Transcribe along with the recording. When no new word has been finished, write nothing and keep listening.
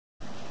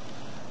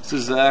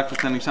This is Zach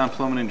with Uptown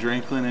Plumbing and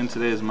Drain Cleaning.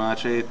 Today is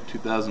March 8th,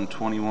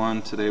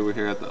 2021. Today we're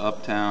here at the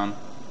Uptown,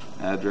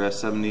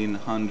 address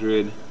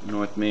 1700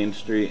 North Main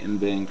Street in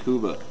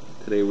Vancouver.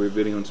 Today we're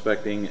video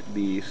inspecting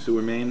the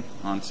sewer main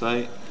on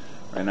site.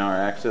 Right now our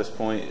access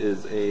point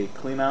is a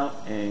clean out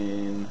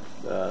in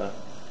the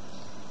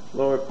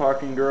lower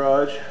parking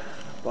garage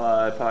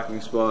by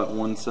parking spot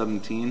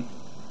 117.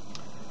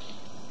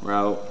 We're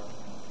out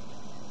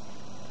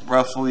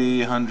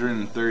roughly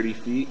 130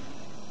 feet.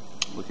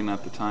 Looking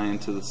at the tie-in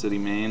to the city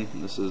main.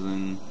 This is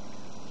in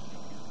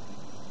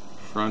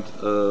front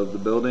of the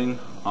building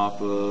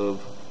off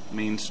of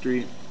Main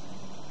Street.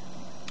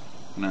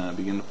 I'm gonna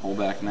begin to pull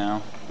back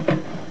now.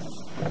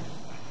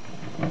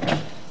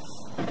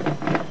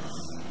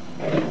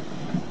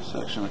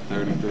 Section of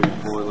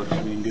 3034 looks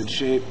to be in good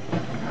shape.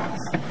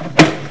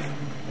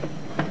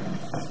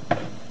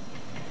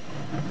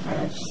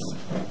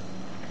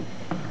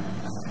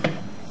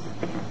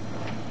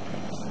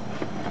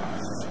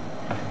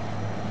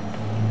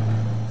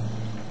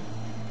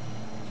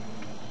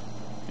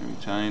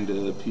 Tying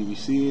to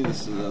PVC.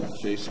 This is at the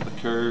face of the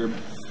curb.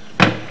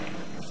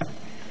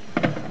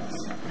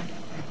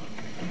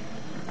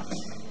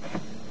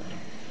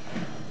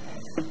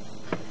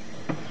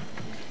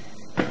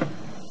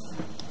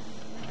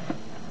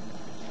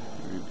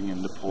 We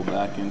begin to pull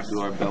back into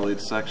our bellied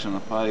section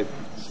of pipe.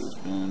 This has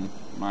been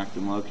marked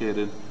and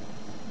located.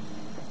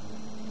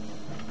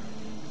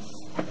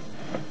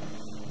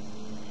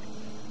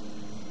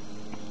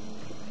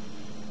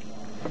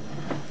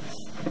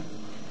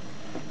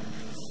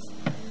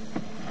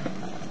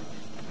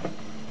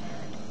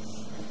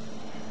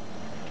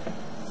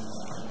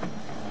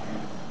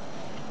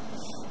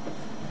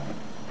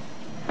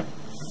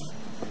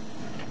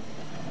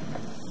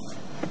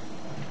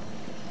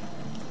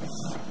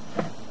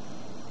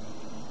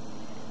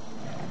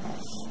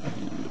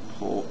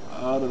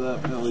 Out of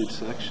that bellied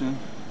section.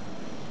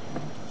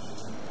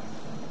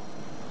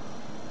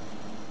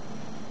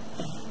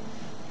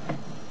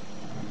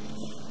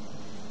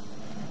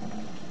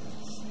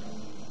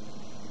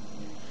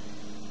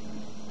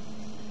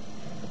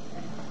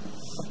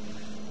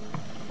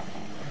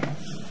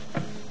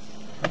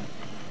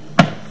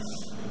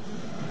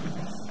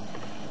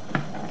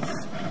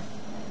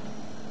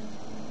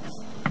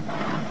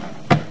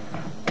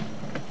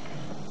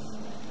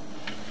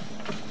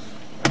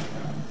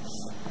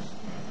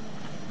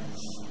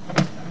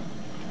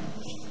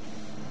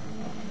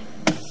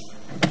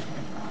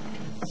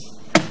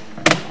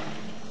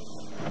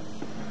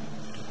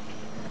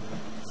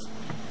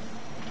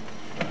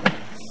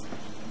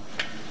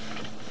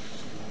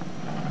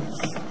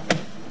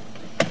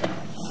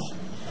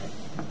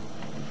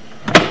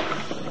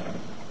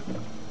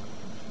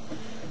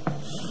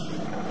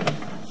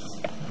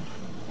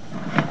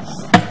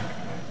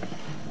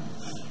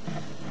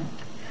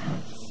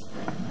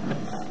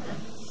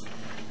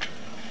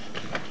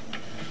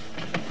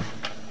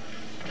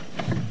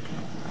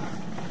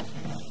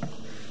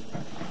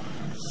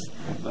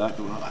 Back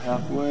about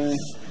halfway.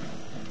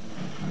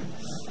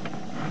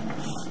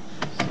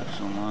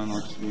 Section line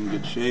looks to be in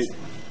good shape.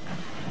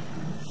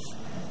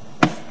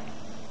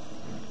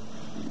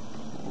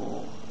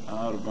 Pull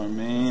out of our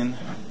main.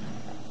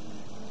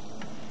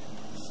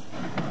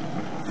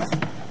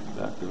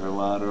 Back to our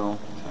lateral.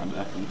 Tie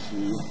back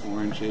into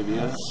 4-inch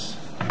ABS.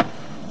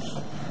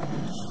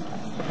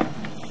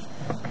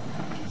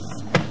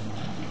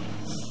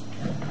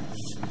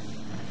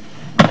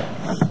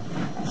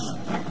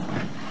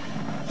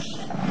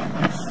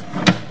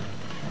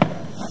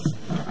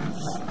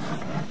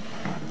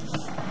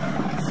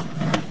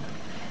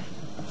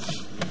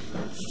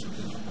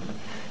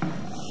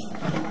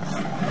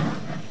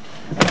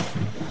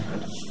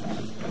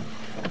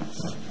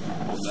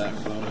 Back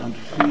about 100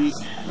 feet.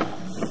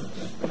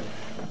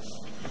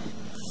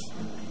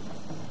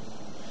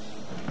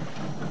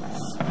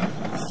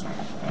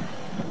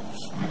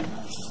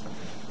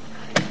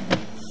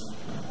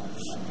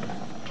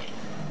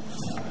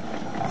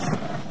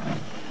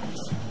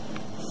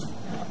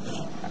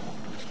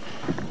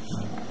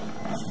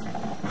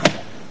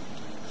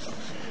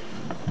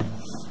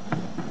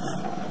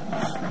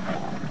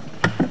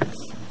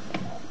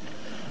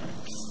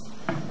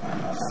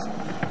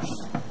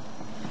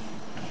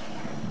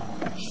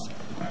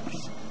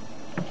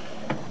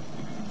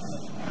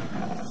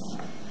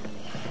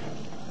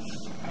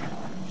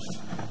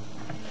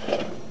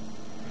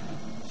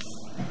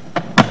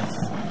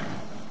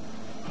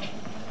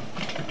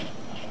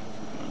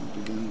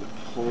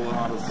 Pull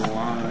out of the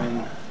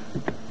line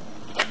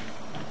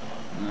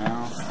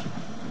now.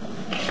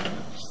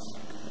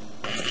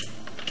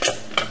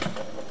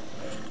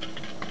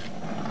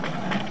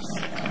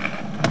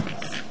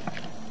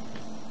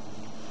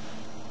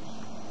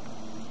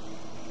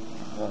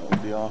 That will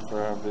be all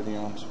for our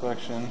video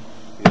inspection.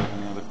 If you have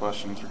any other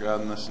questions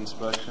regarding this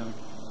inspection,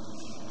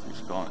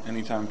 please call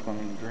Anytime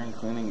Plumbing and Drain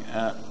Cleaning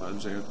at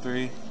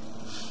 503-894-8241.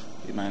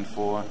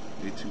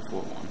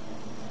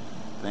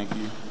 Thank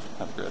you.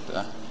 Have a great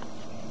day.